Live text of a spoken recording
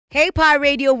Hey Power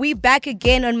Radio, we back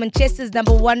again on Manchester's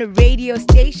number one radio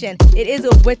station. It is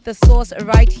a With The Source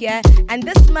right here. And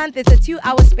this month it's a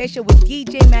 2-hour special with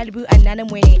DJ Malibu and Nana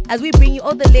Mwene as we bring you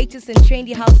all the latest and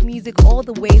trendy house music all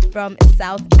the way from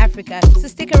South Africa. So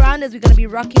stick around as we're going to be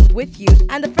rocking with you.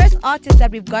 And the first artist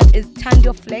that we've got is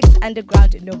Tando Flex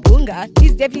Underground Nobunga.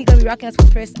 He's definitely going to be rocking us for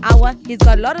the first hour. He's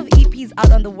got a lot of EPs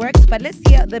out on the works, but let's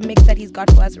hear the mix that he's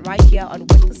got for us right here on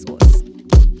With The Source.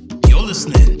 You're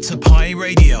listening to Pi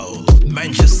Radio,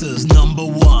 Manchester's number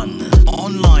one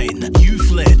online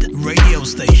youth-led radio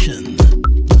station.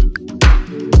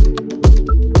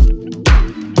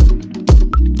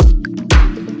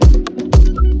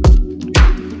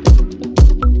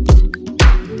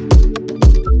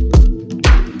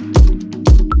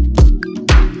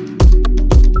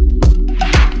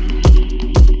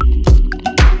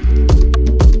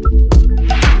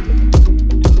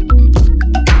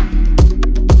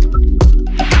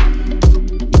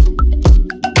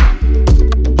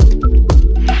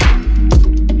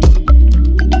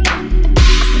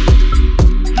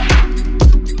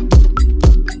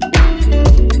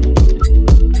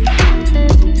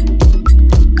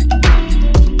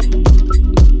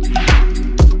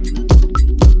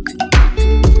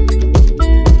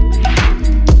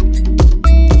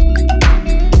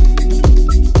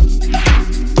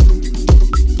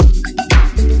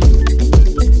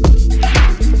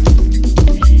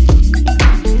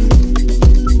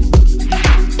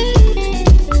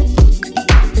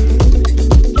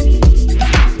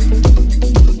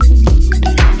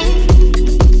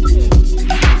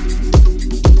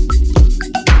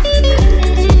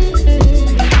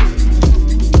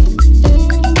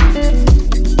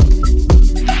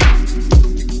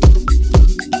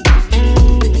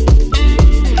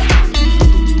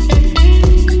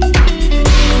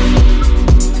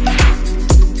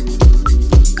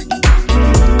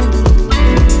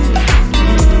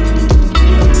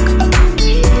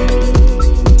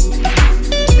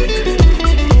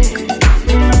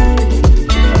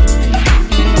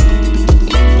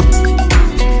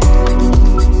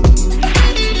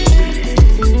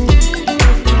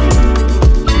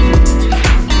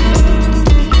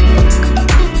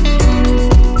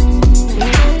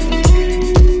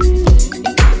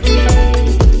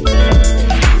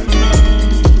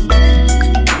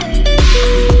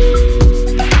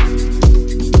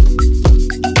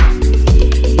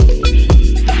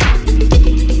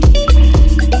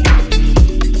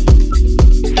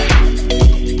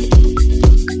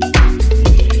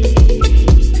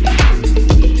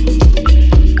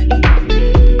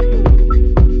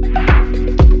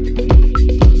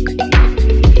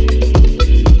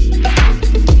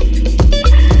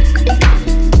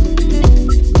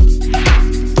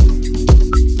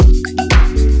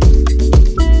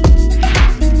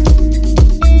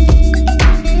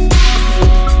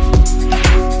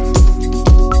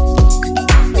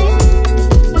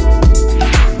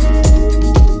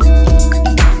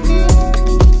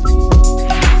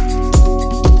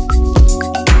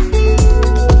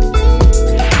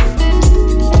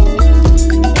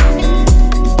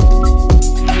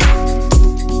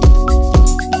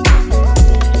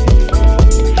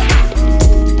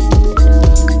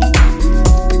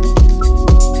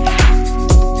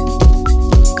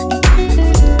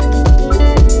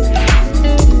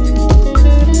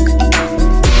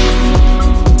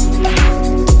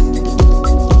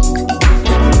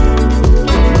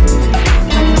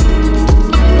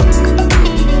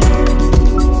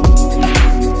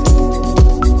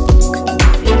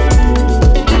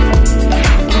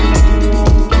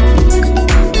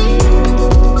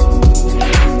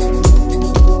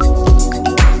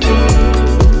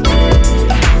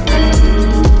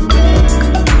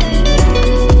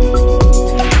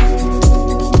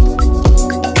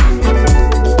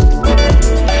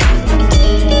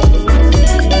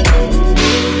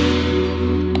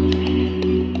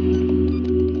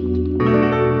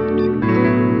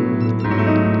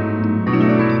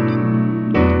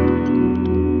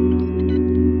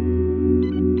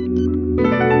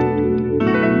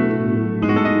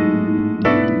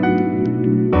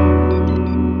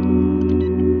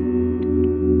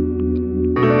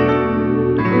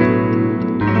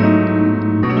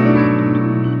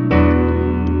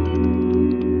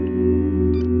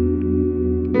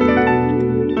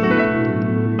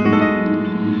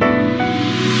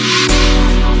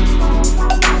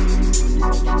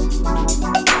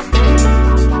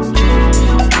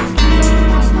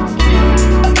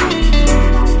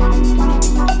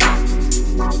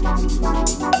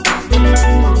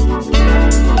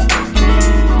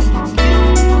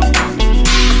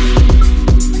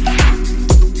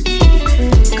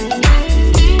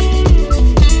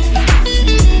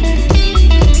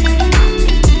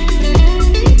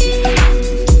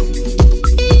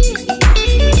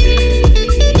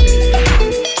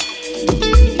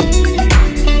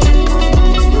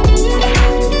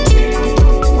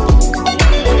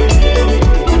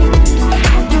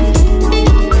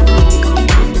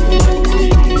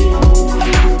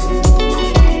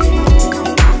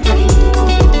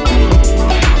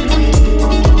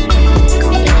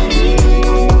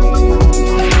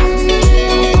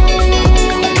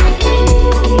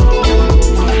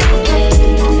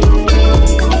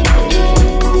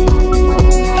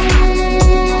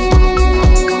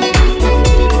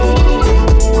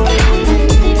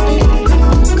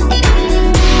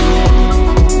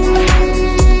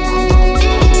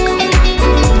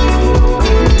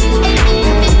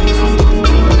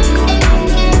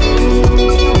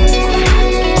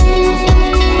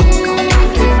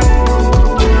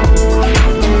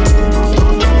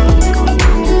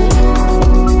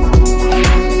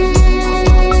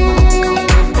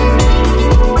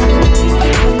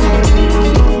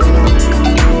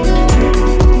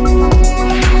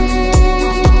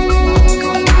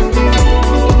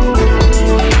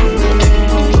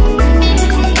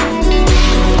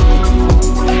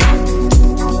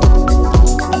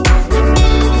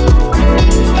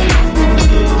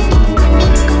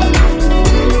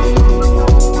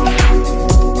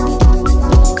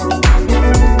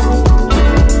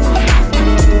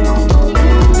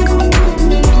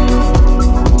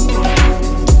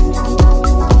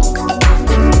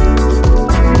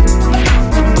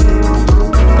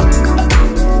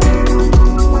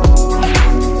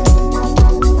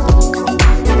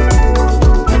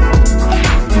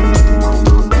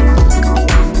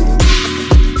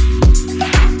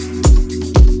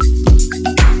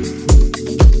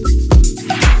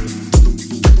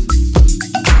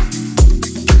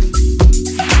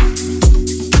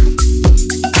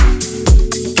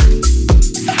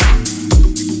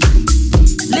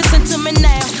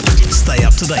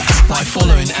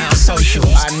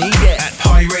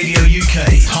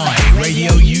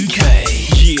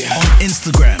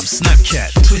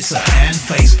 Snapchat, Twitter, and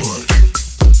Facebook.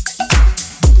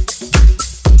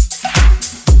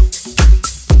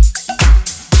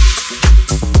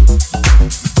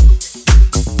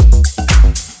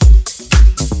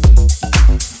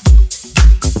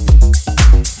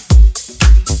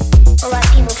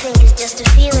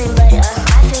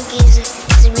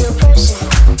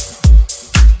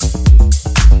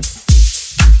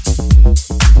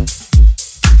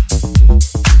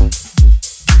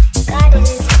 God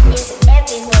is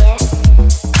everywhere.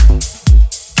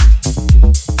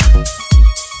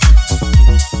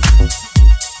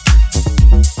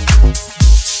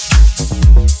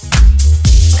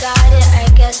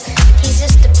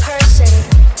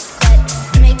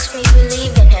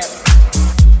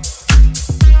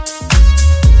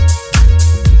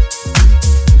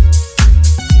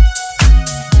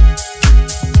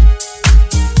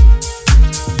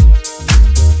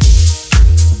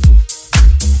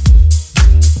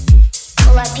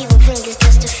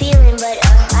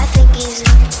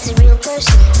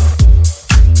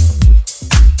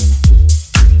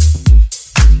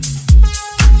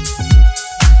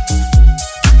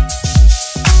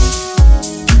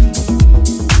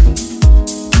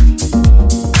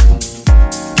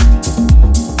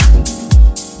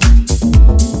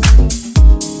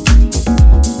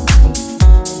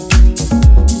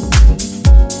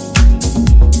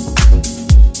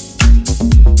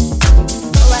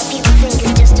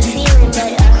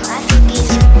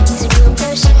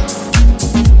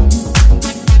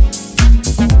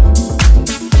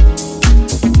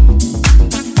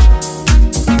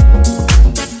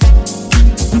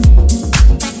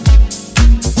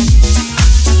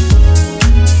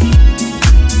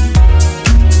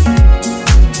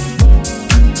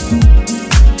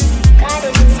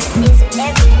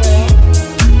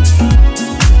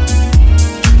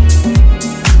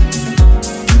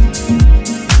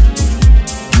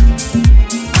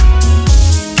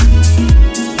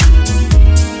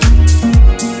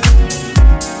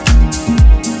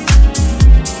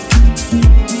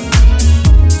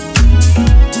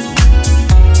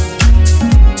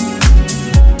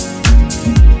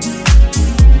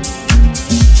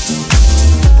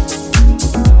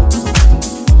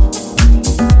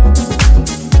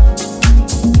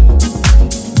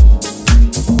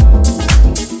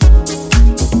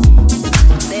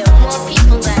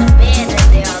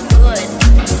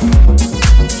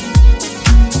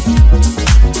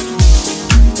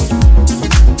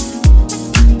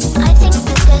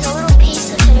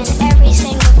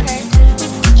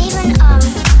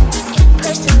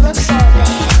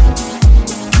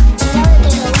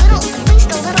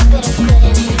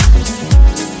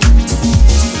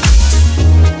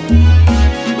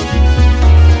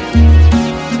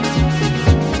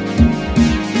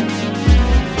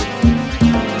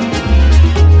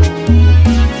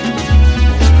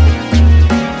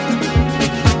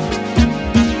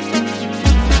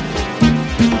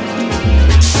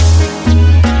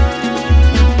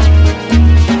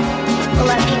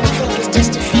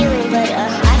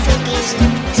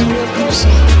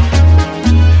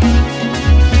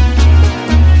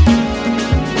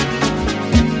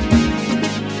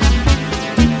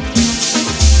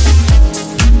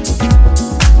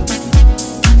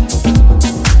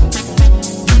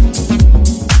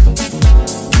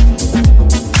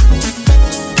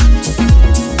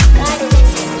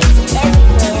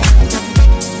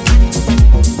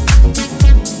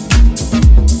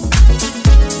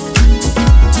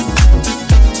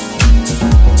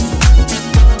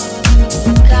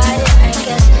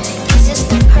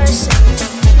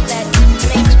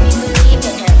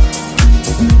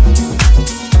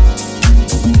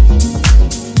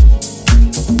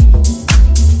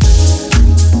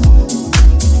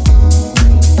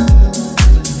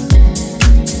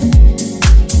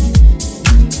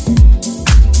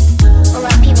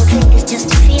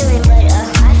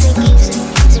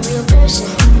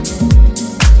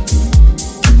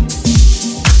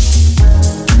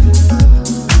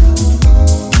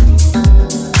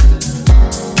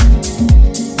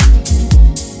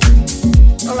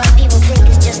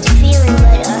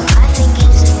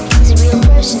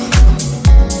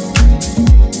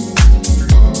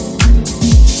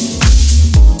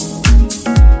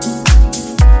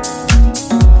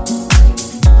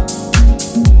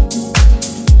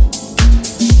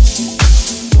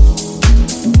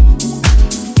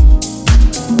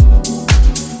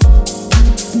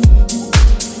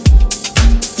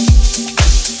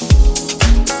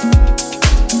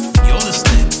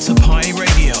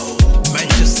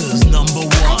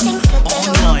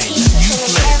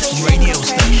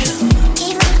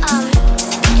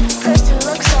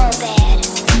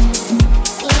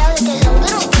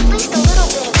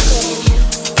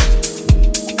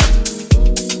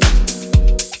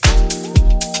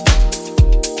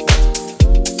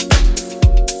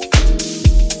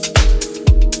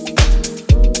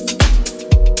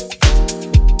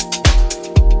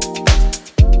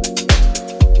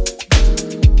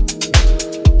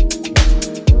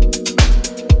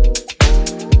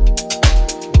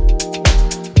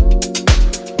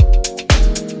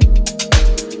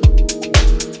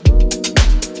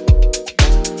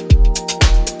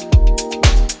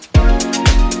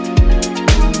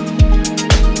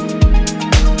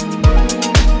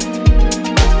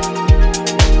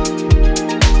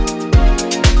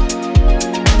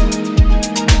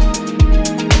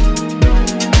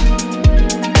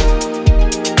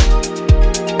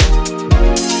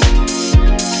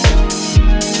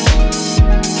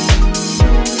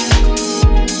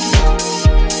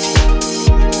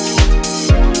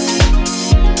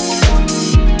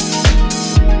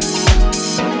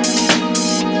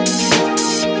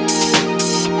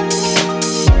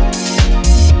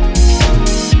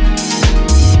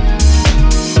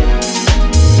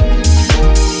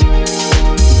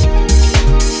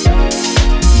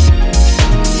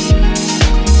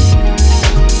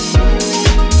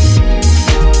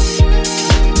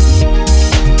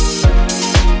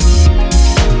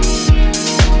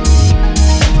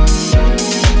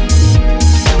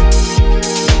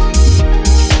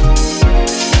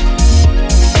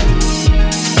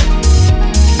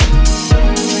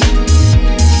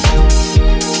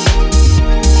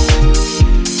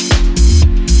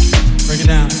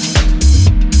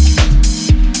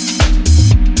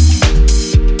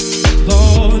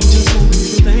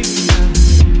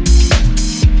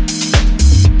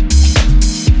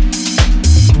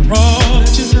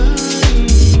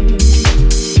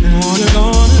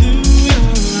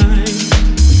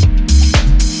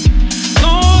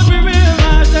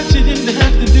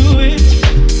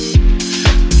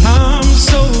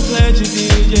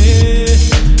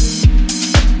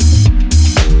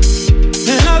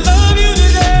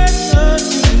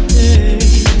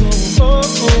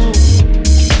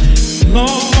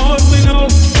 Lord, we know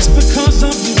it's because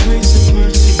of your grace and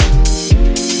mercy.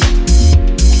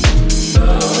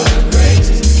 Lord, grace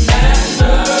and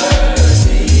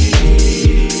mercy.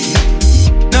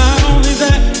 Not only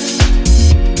that,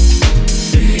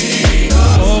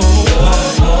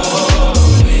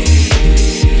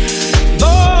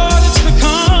 Lord, it's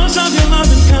because of your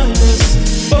love and kindness.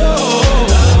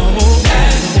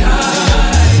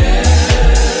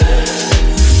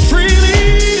 Freely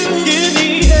you give me,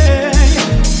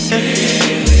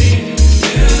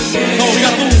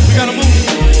 we gotta move.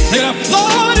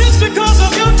 Lord, it's because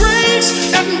of your grace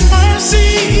and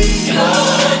mercy.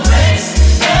 Lord, grace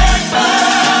and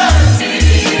mercy.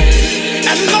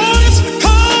 And Lord, it's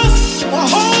because you're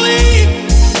holy.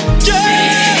 Yeah.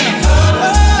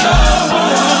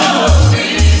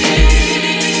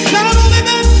 Not only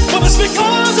that, but it's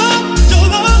because of your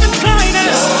love and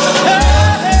kindness.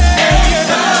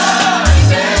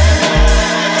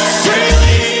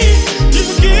 Freely you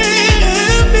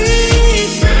give me.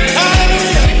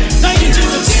 Hallelujah. Thank you,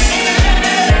 Jesus.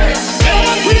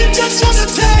 Lord, we just want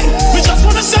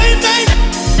to say thank you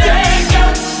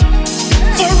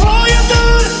for all you've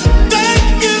done.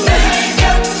 Thank you.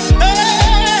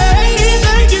 Hey,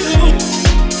 thank you.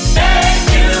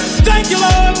 Thank you,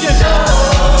 Lord. Yeah.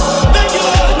 Thank you,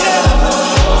 Lord. Yeah.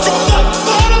 From the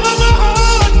bottom of my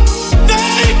heart,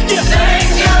 thank you.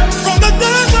 From the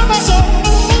depths of my soul,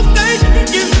 thank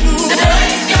you.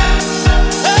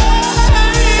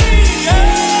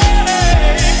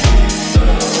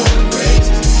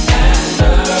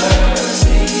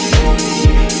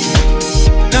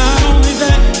 Not only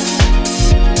that,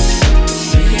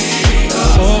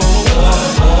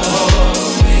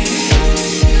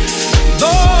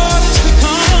 Lord, it's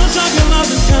because of your love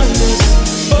and kindness.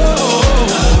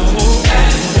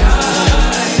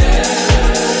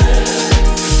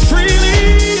 Freely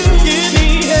you give me.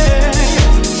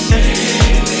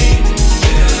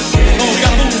 We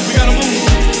gotta move.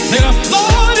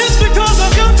 Lord, it's because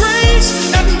of your grace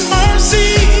and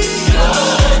mercy.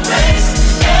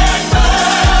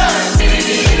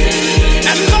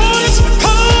 And Lord, it's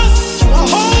because you're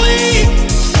holy.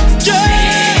 Yeah.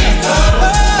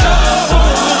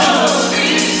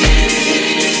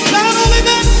 Not only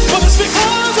that, but it's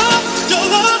because of your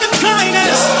love and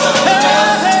kindness.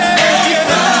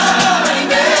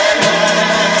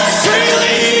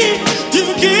 Freely you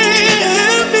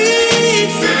give me.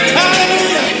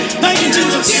 Hallelujah. Thank you,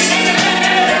 Jesus.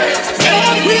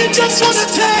 Lord, we just want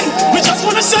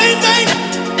to say thank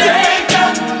you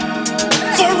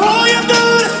for all you've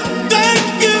done. Thank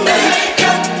you.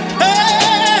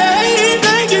 Hey,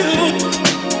 thank you.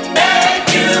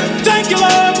 Thank you,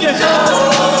 Lord. Yeah.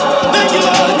 Thank you,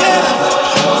 Lord. Yeah.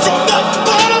 From the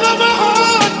bottom of my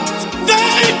heart,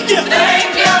 thank you.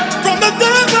 From the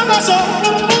depths of my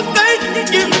soul, thank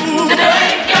you.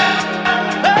 Hey, hey.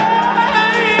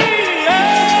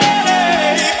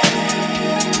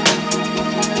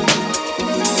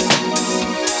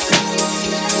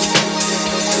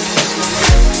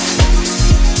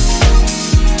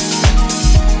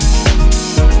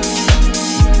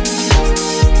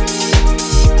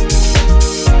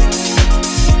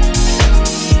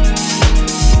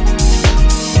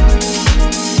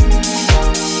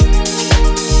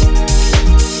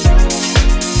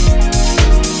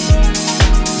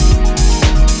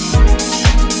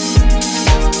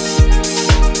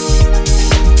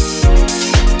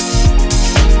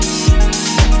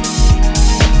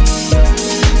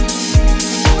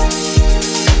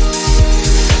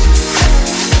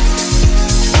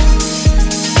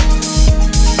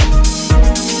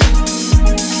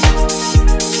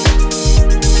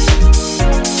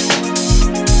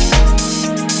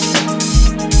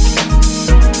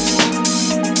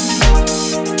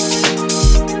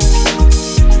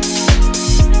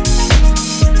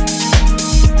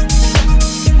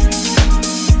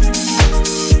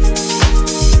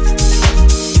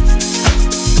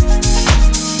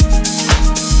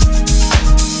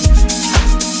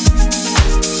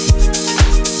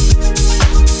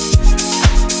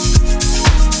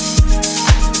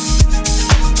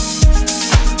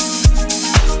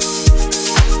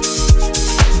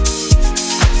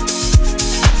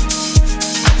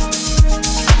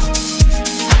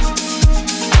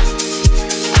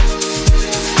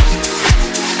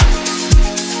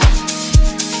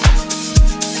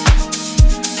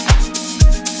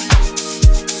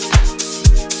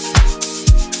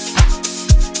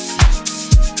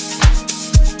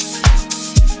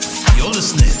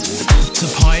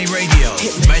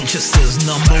 Manchester's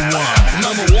number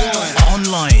one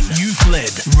online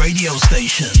youth-led radio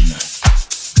station.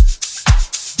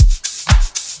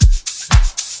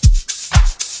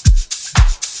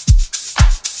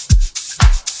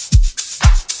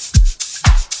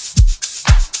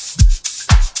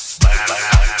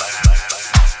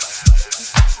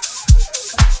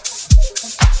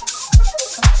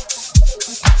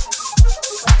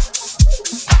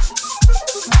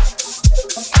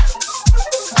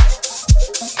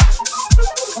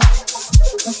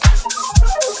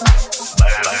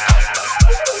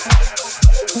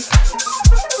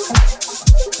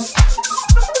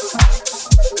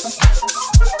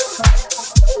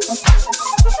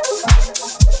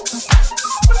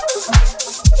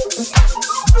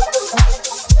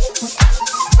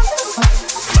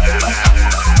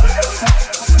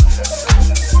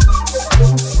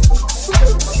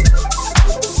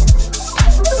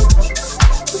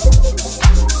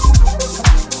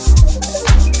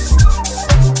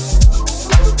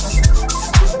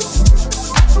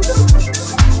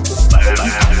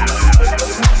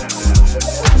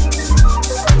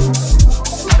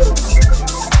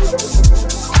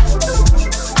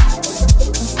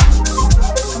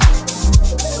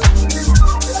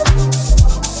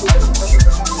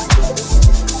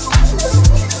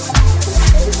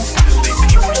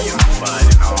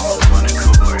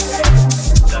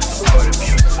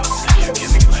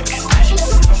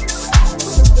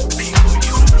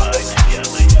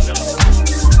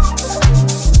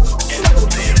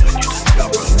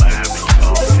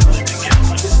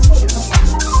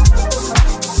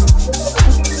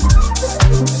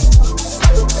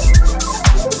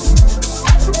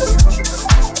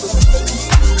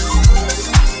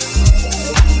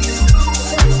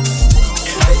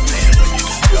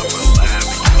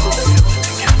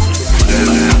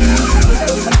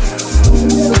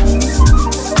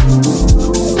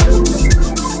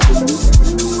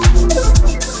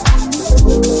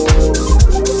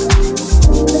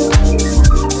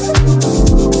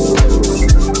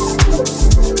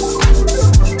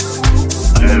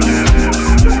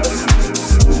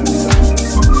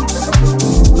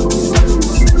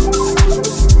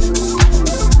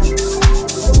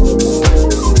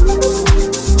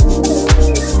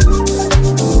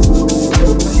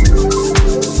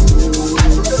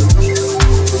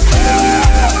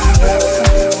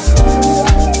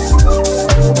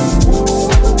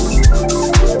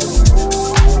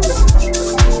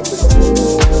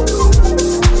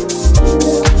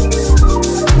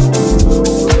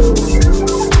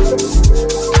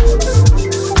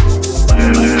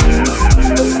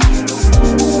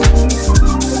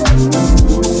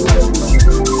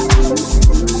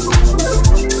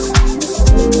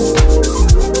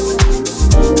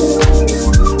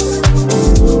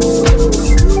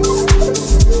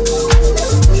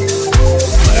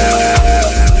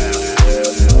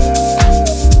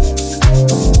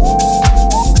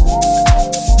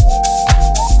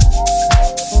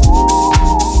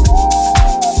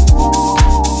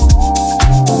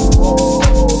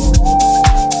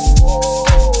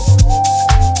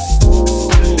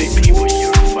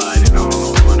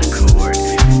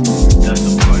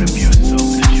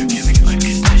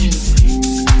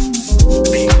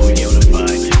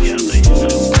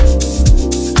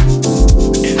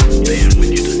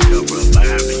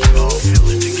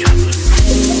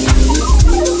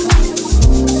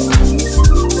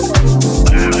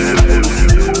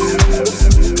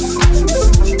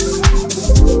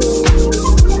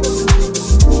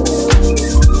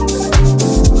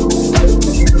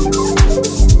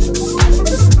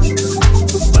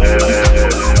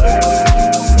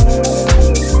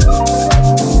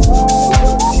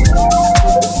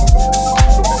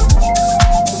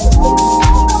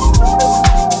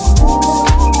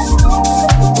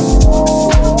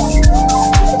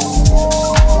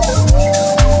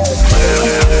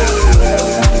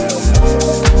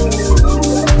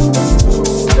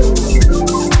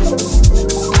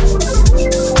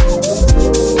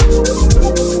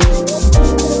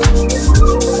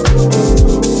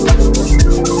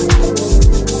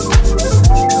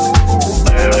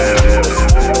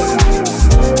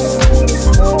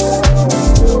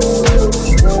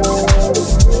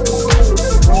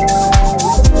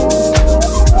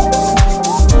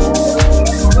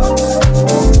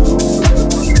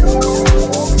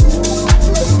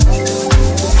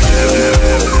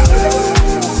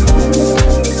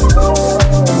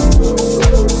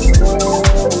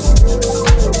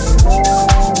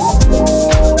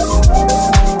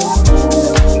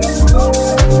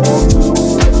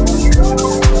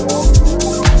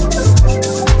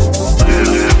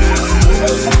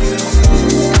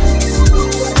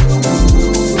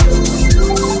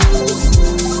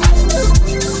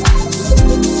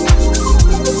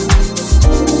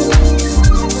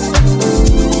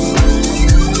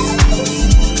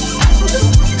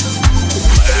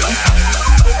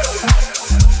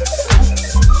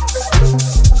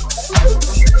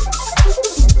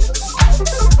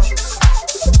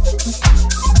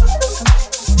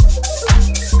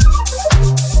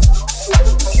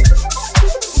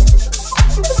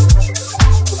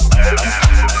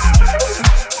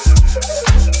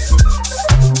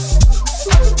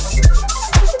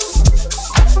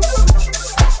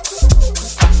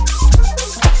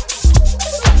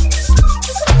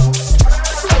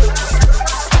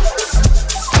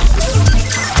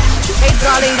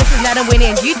 Nana Winnie,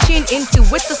 and you tune into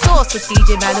With the Source with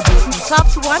DJ Malibu from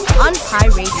 12 to 1 on Pi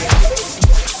Radio.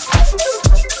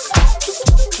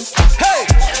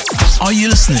 Are you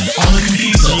listening on the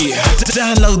computer? Yeah.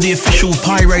 Download the official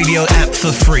Pi Radio app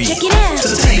for free. Check it out.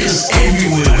 To take us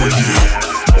everywhere with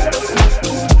you.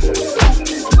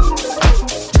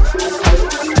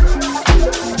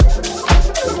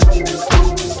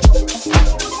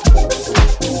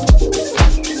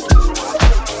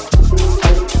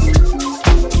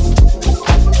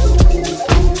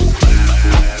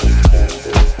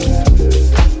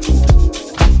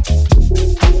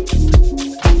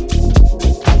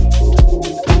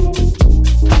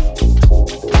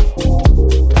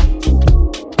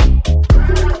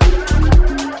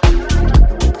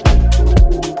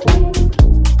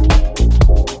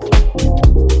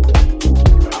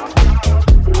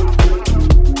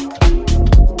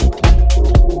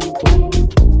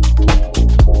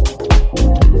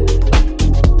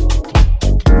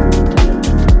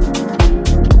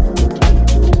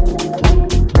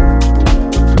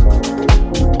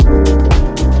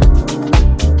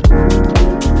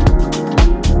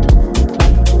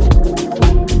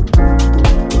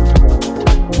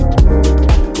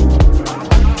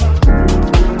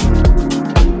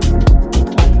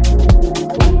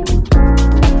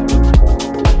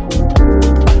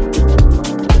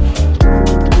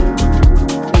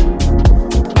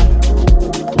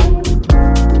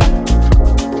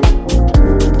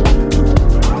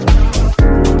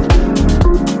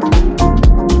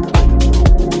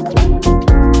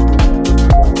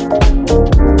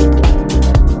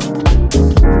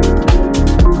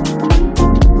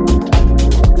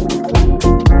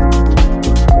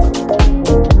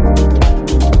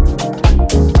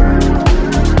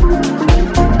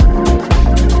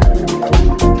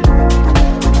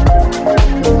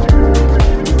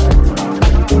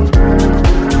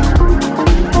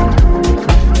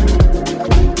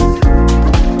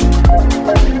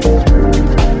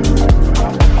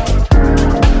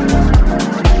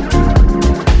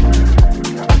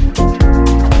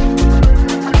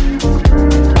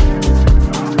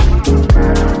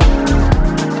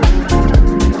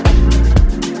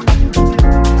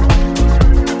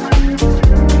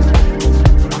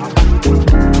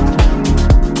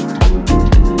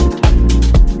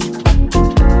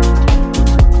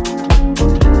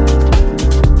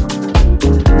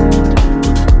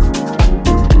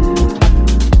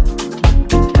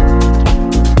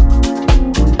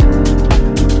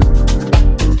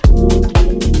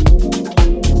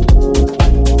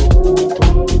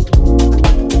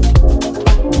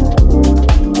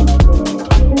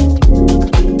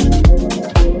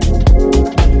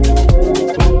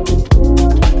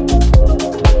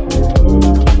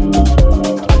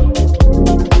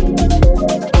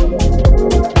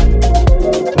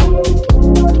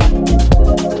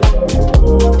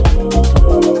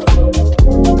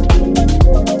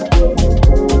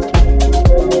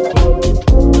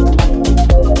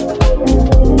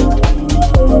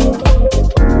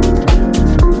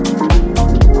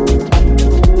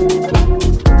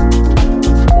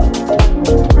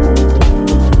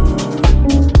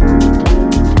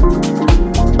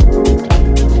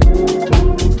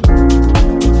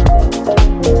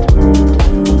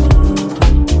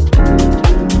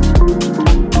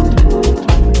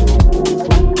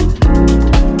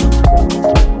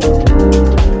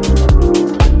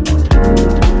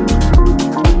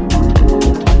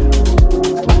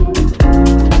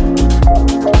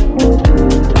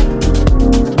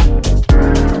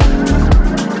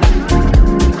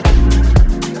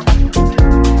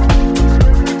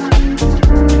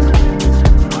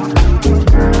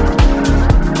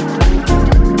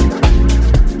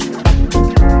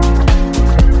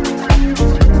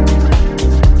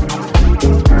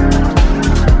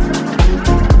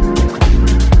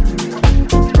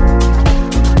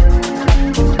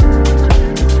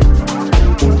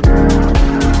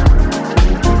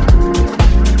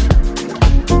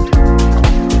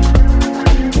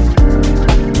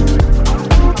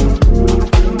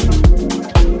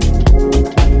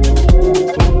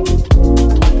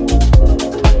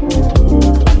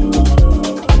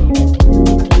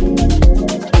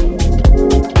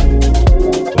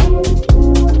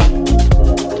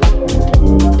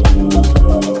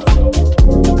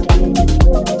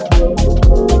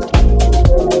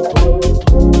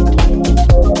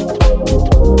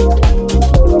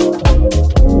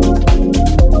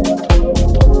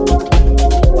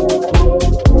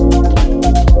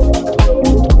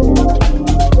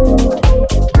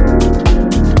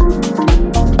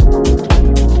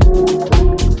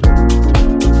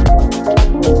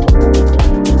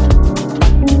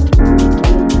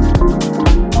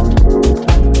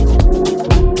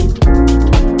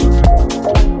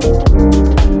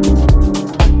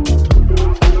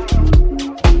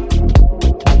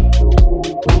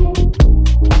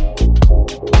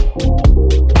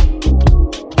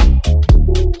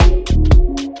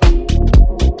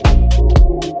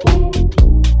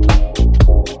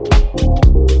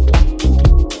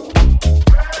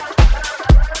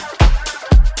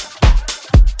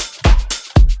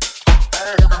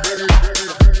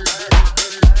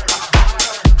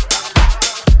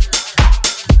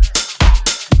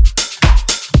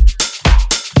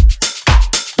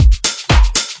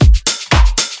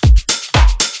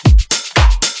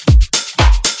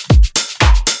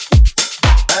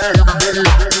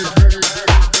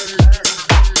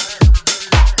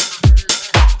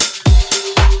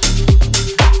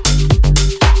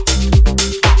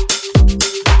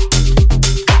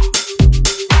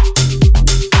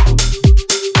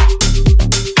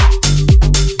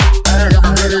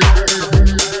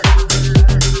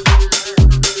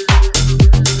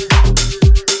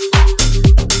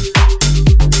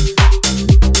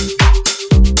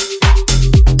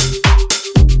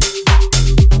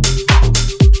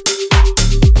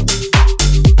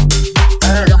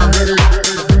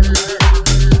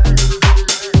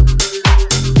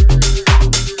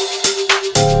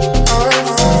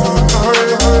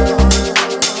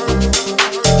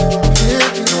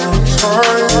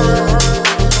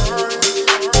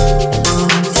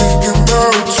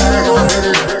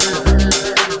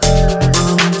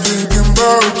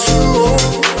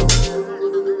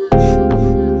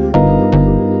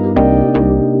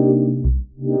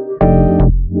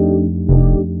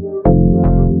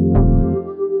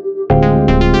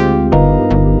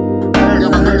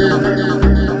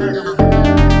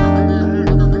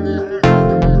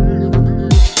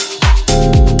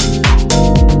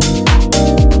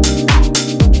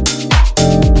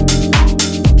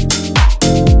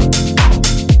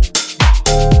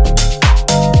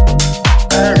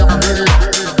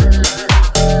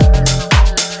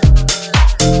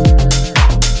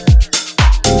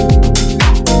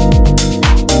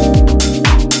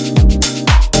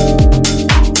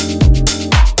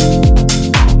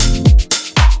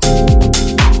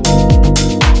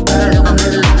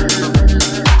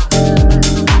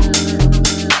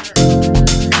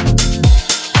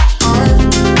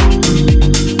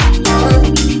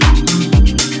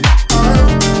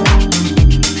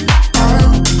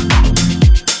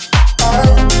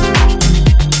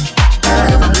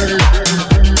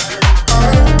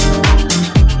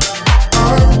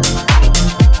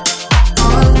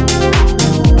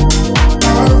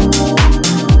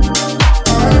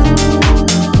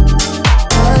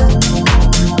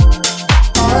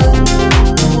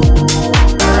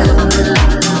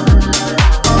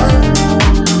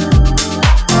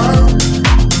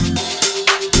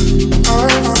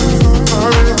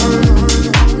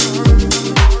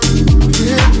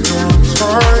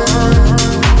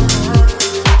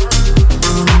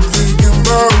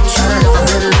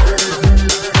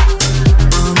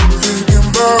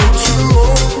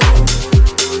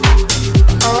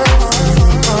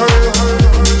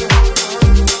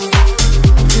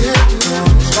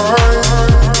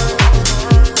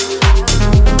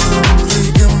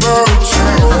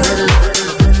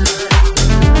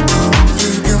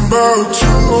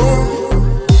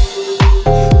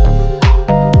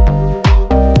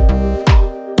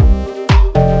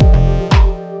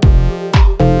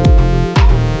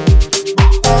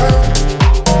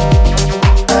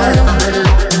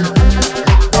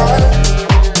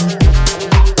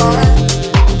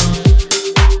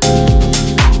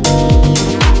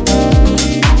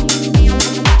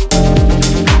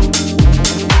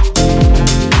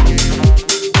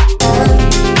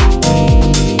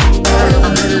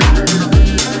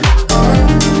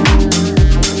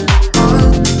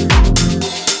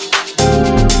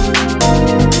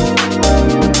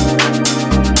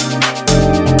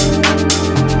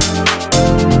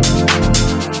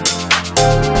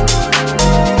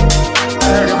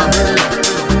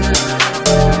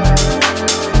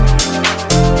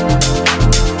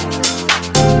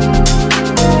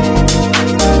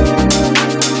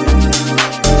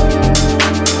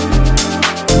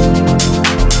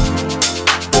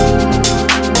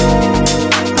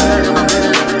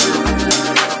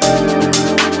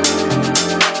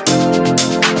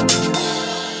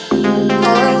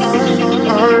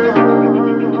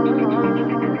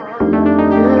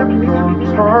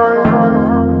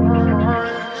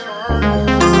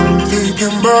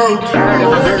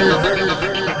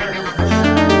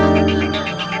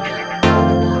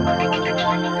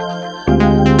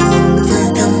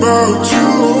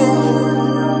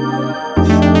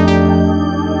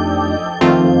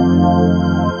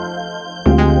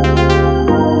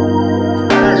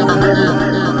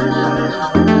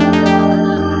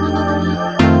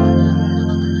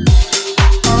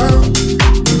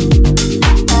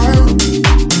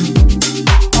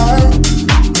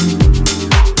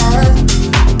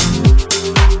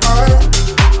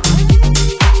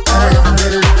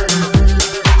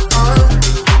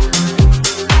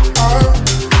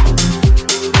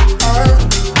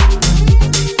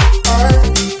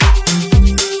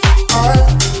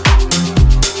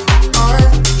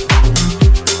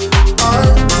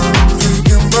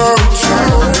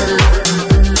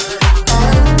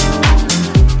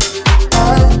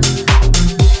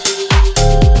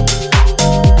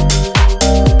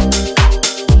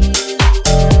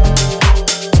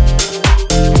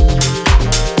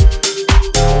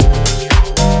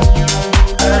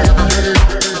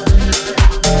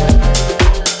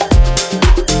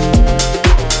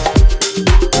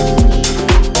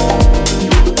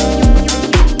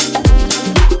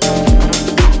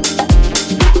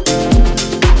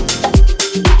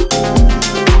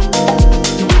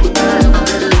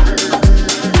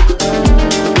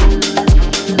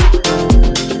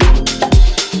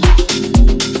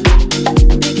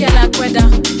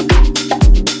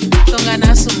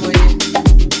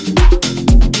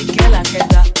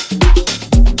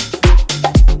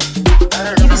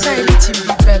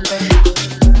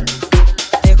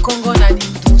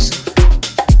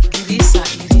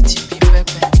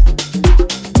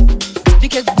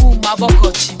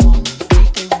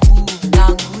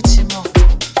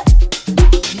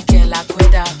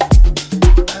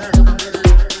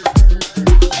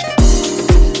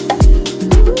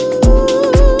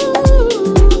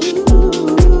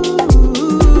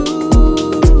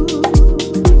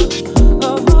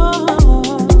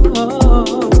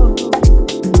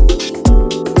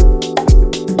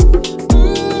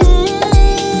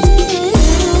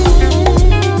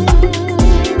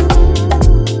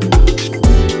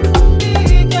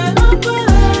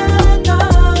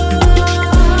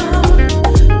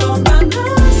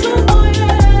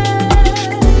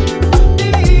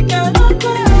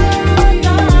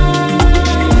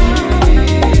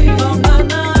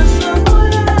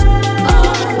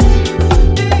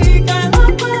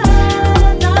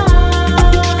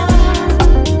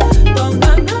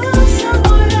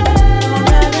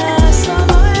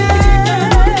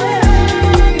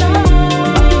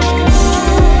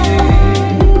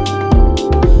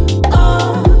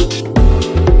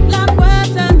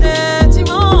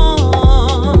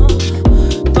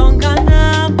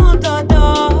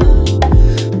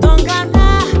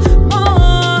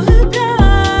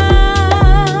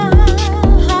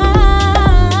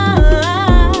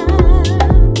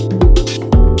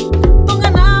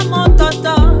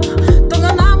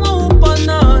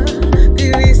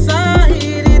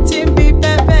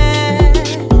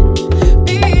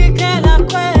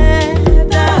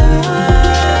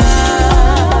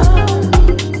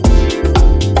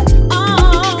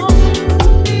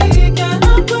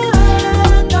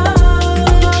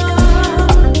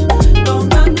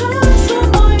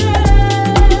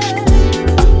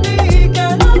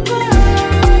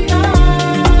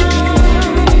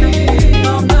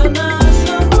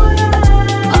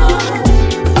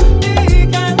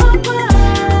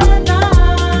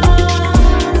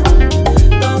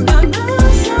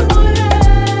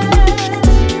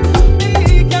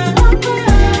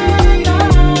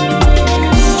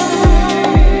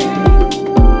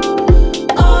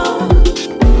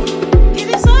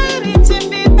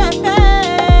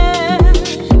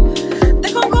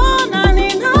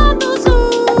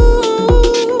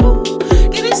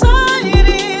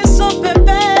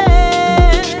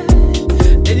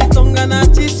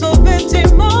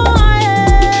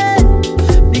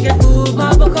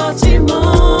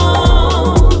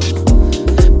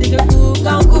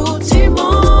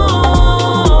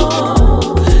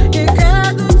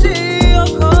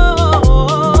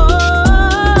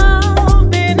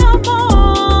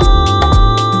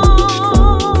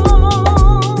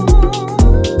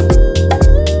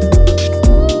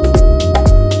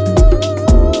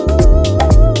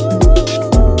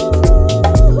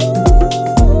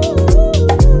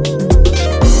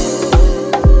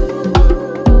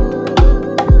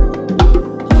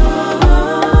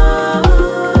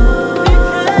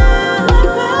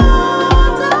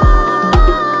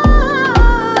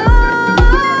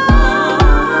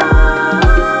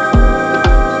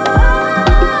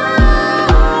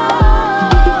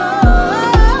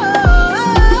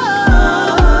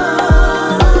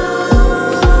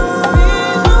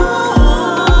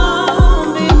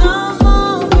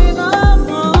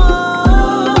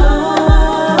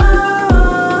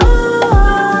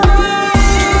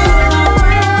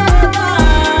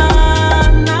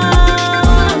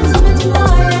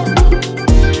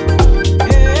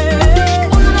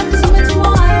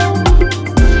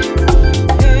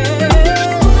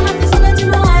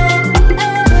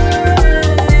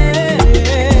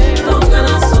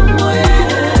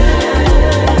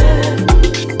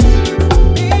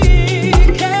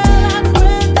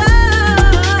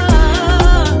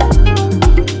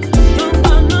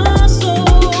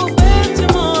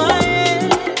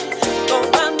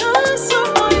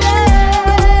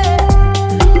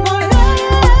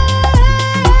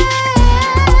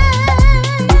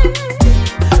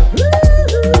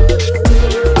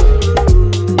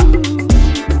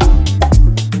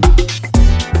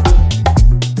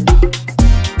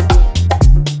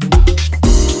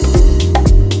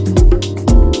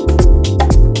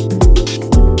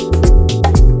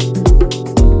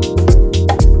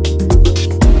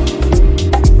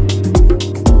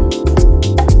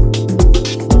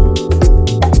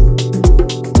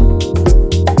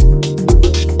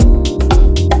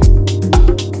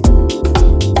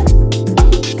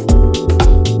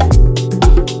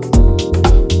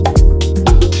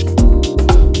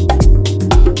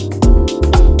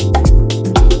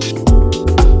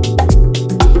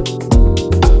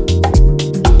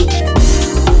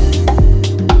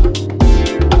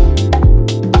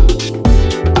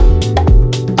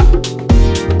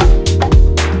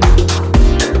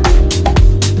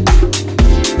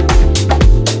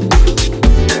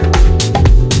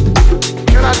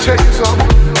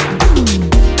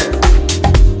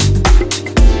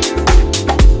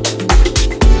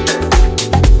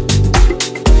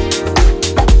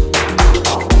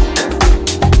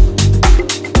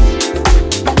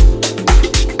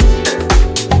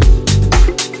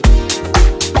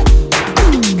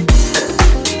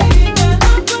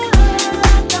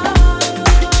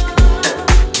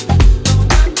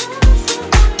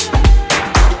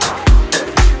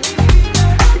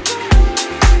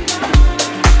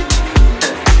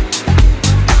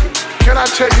 I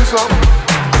tell you something?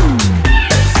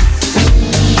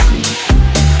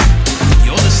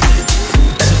 You're listening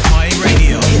to Pi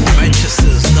Radio,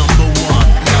 Manchester's number one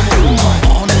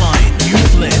online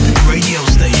youth-led radio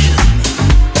station.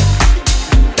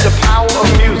 The power of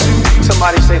music.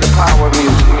 Somebody say the power of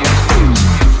music.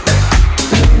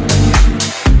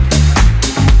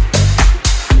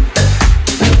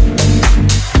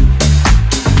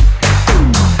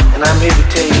 And I'm here to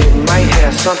tell you it might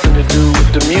have something to do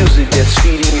with the music that's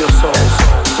feeding your soul.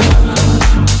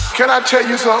 Can I tell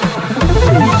you something?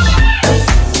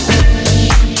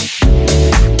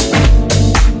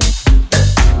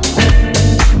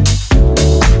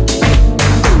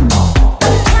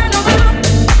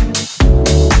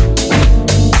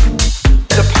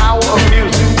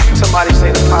 Somebody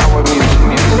say the power of music.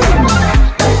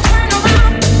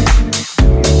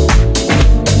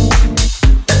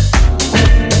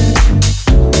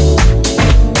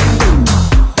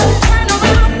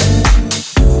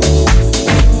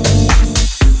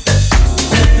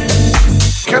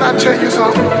 Can I tell you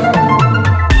something?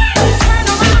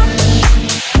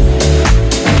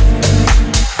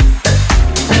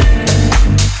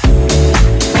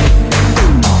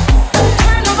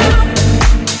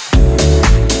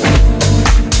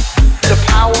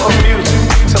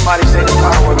 Somebody say the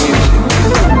power of music.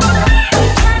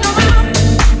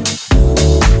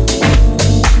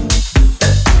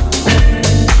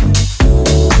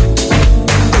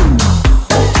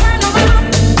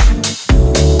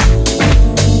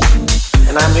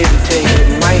 And I'm here to tell you it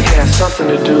might have something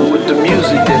to do with the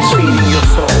music that's feeding your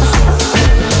soul.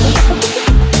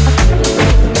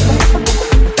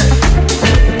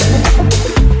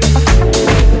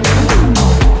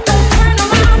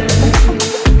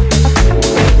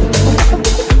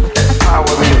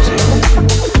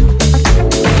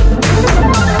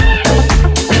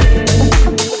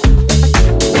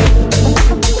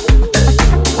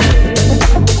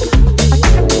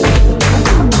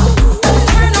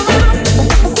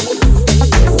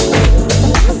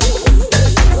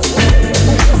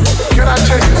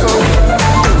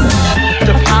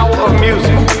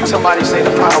 Somebody say the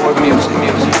power of music.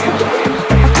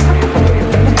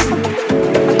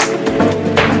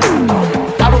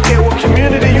 I don't care what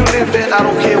community you live in, I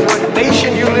don't care what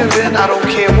nation you live in, I don't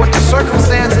care what the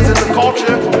circumstances in the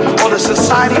culture or the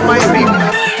society might be.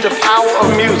 The power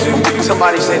of music.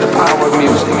 Somebody say the power of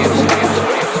music.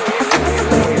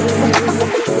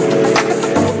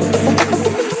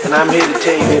 And I'm here to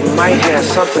tell you it might have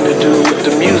something to do with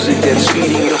the music that's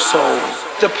feeding your soul.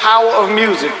 The power of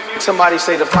music. Somebody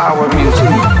say the power of music.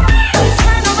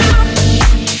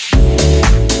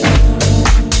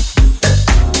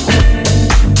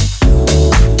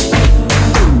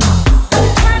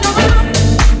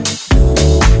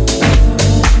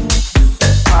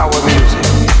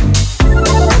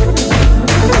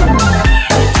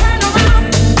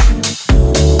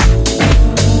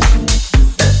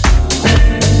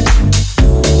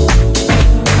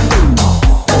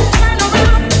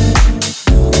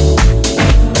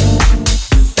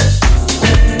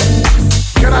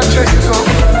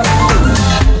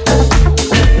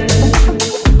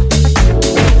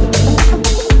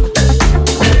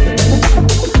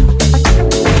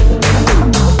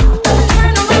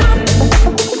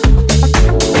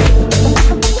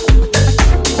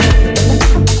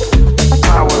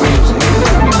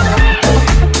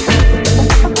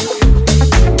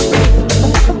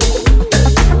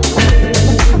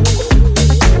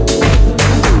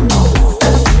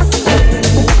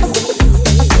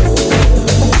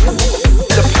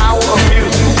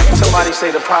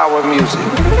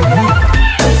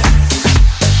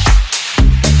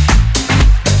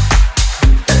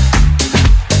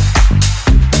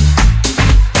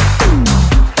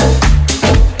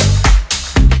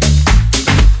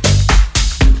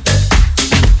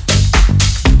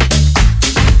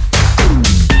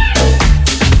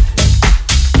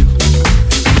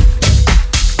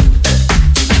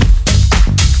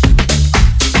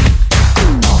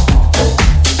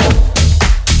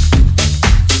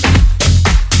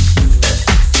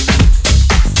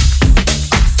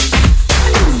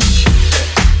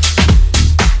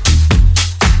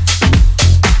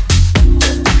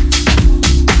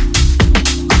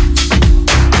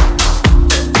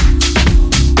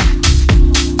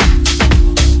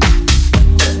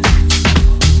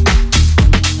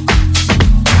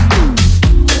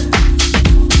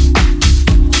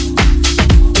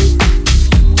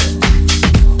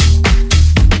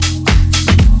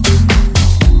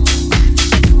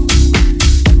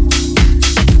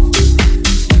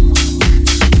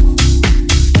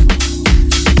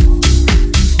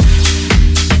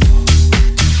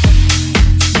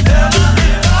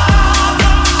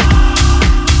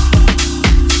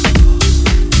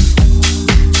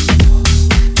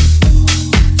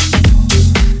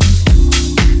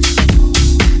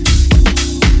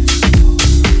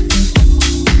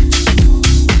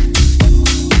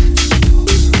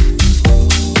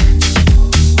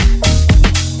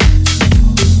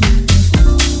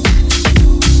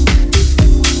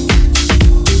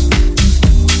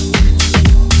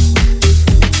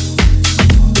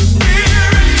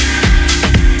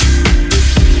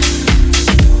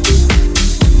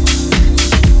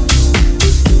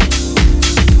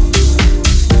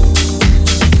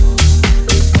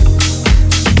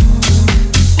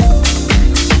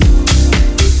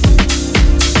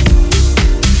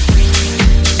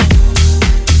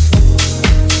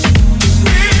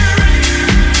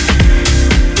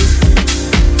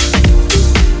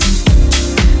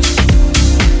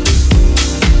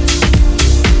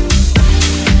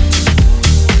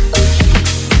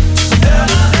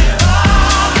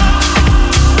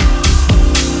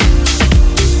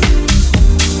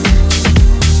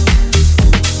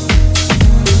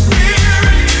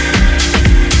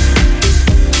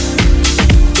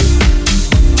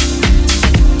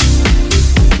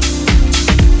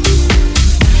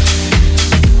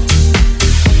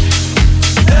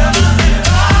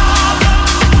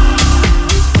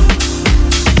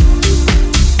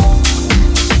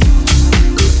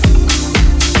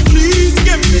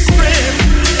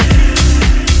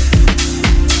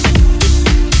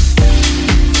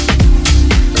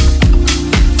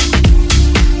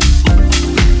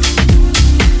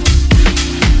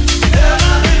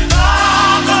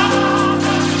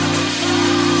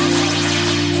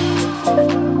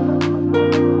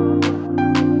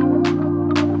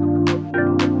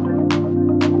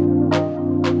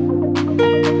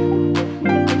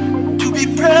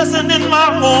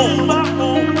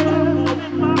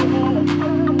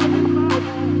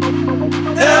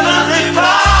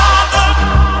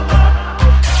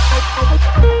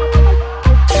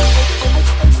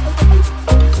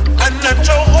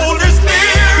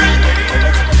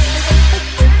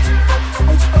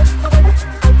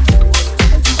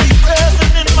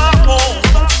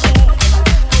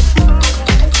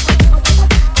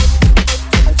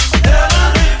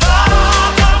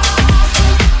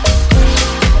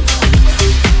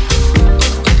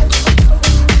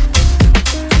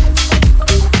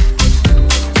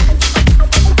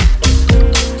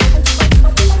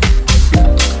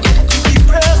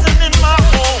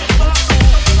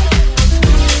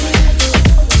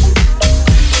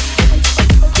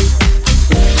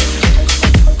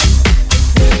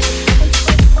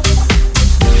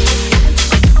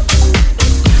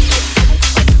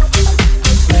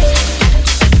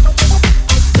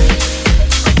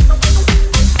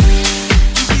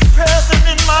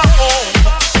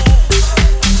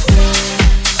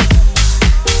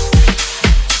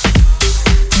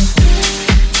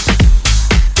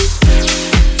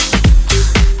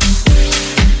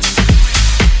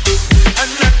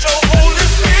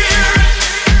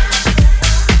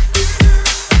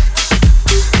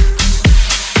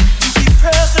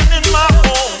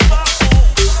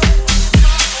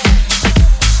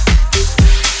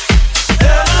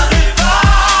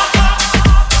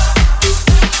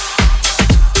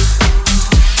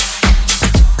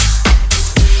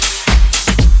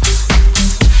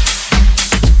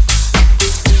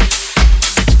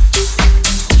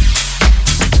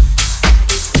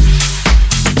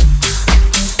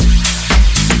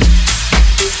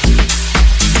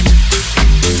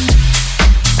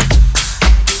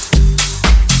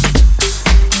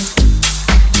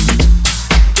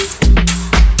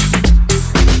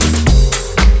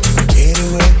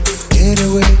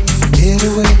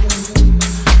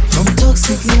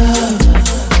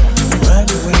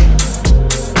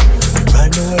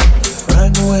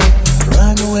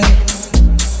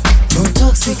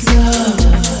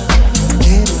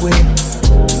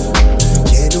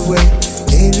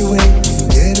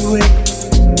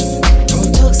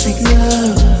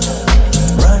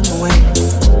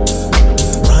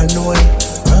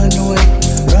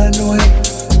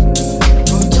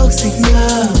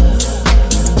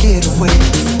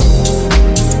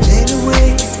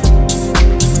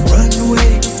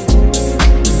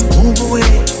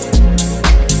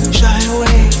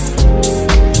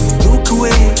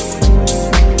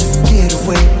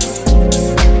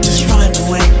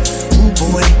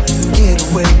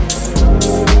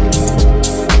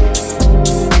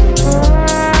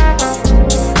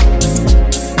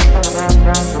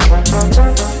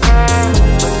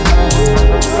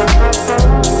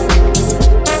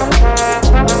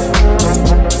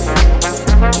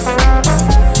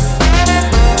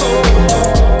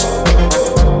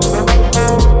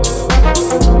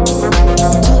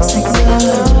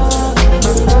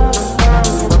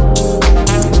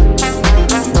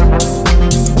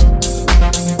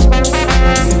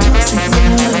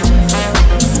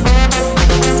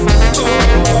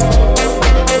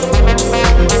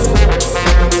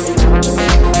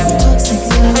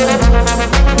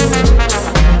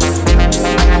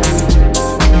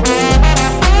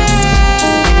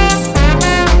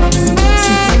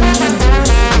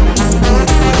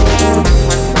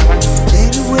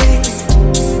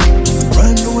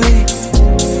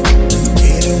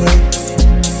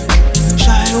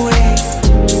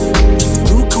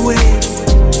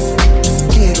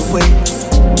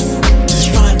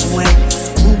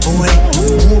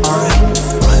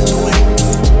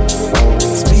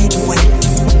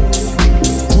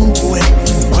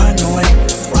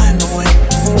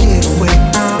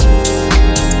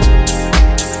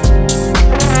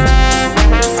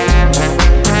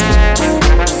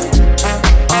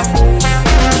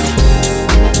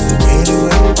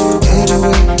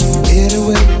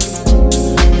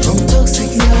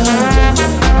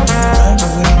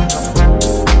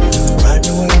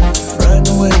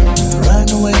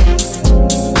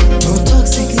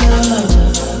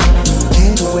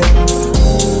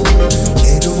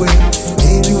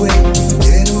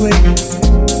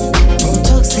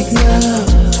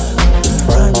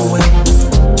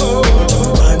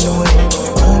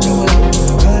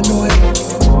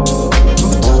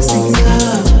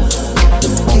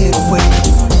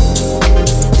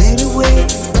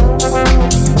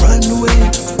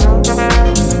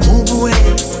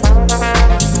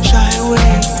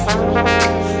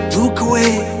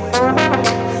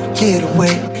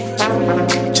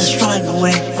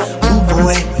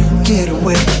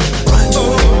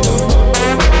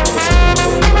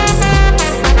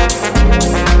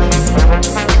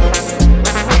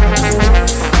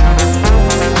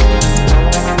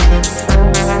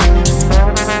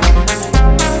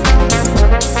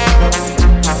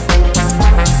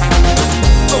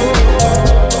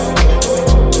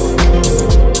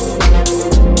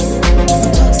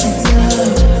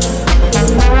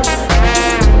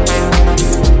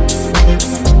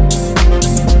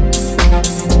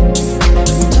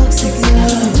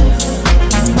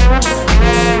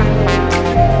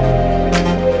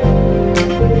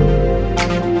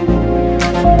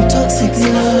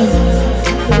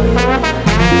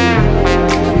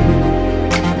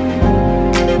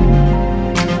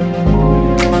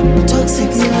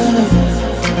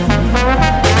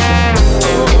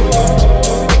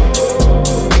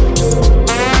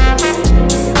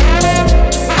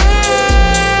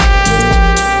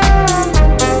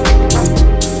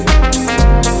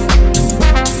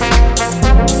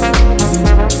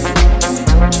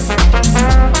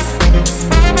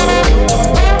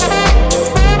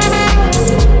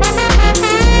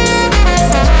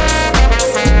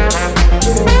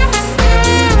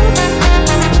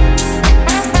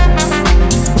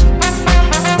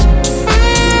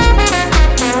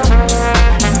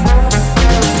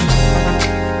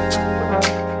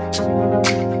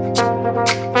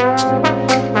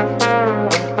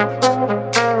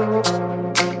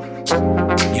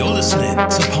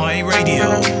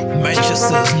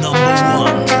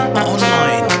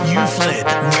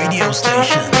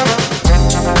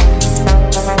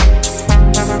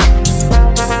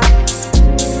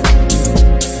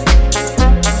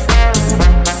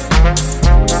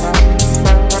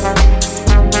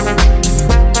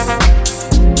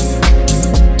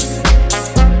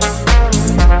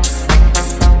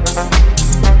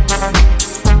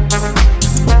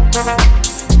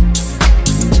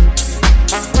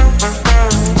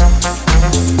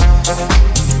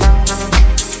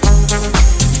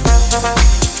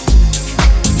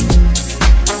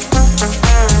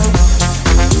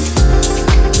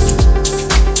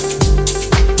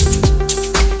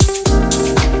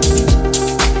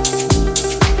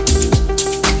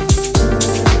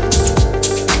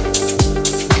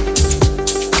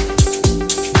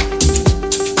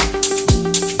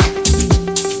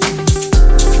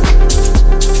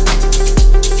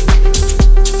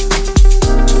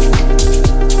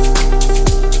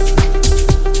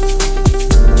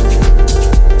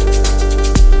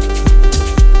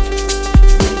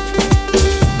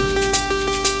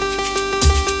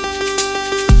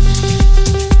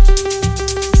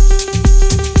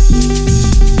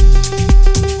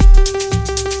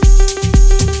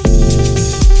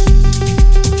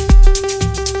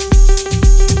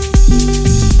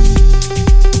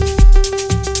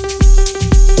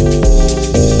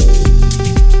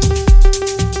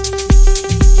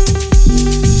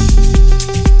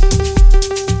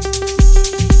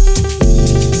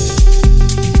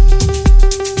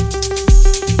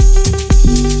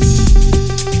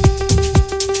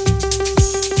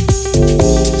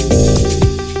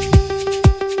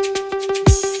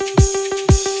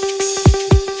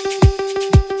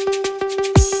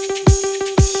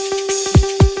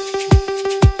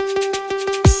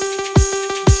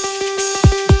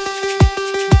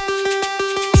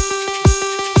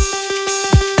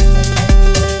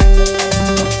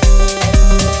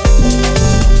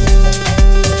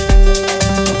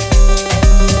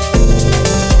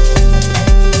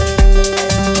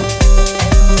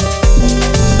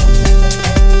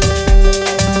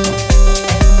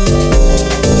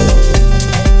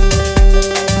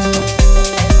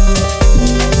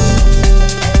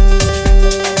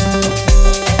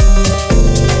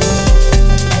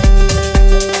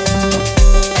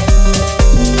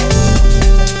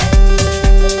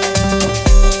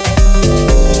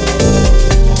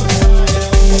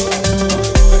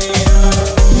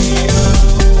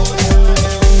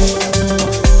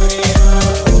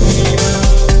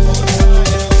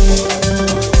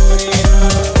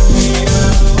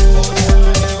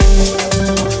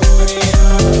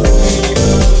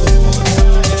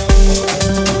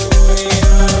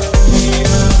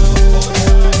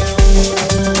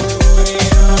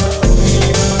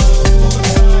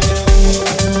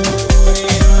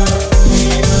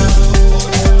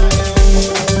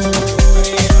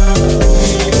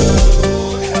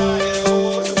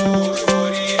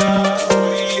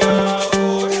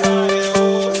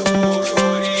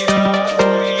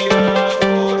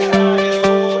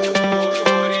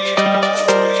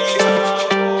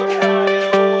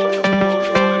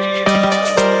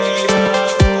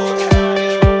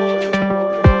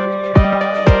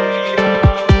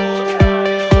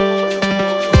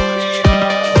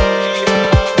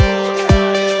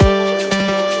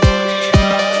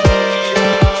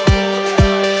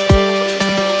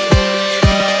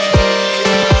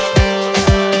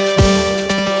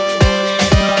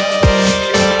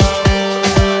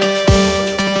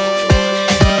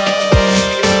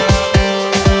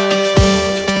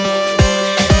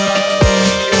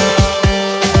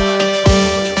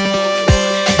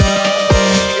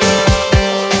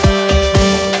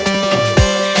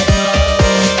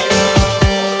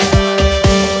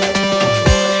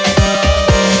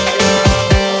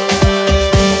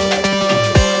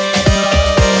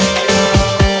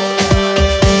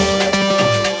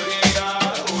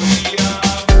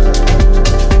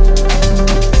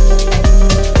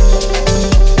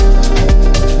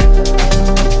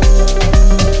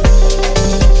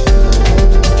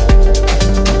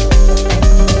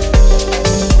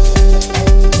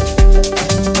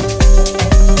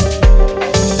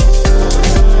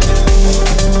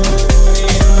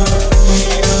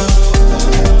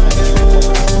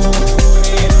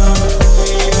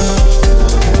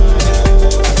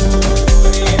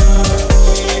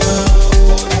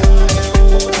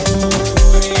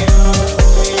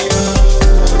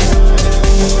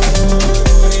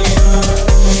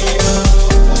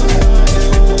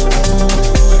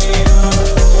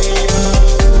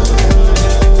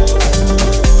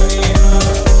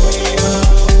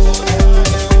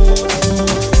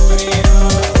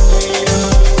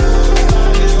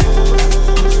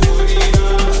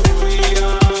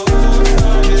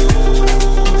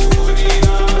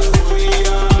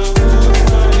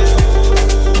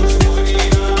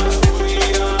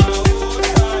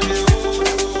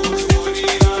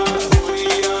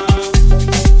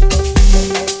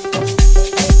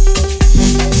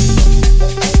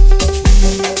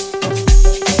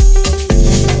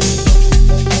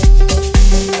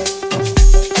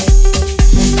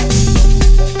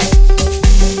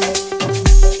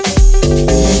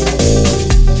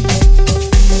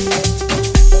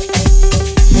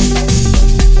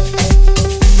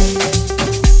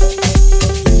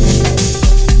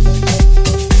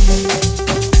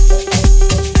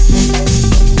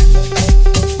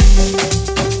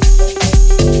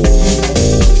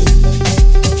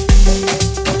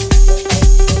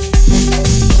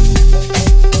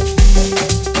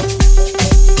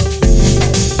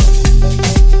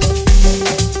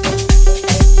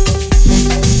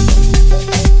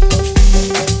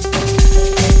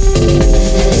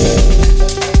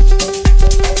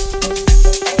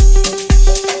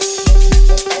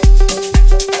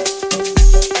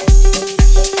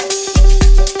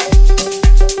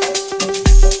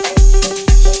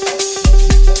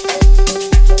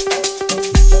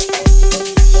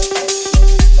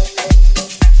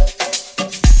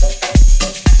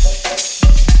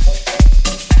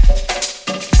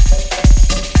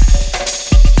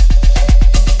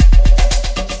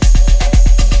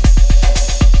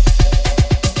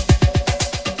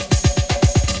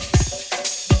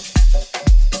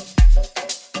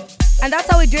 And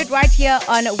that's how we do it right here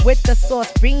on With The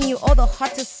Sauce, bringing you all the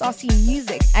hottest saucy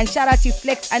music. And shout out to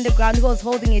Flex Underground, who was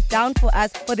holding it down for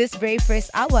us for this very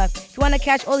first hour. If you want to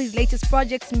catch all his latest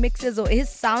projects, mixes, or his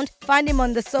sound, find him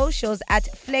on the socials at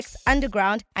Flex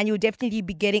Underground, and you'll definitely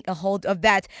be getting a hold of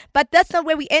that. But that's not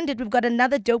where we ended. We've got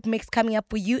another dope mix coming up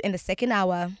for you in the second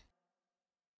hour.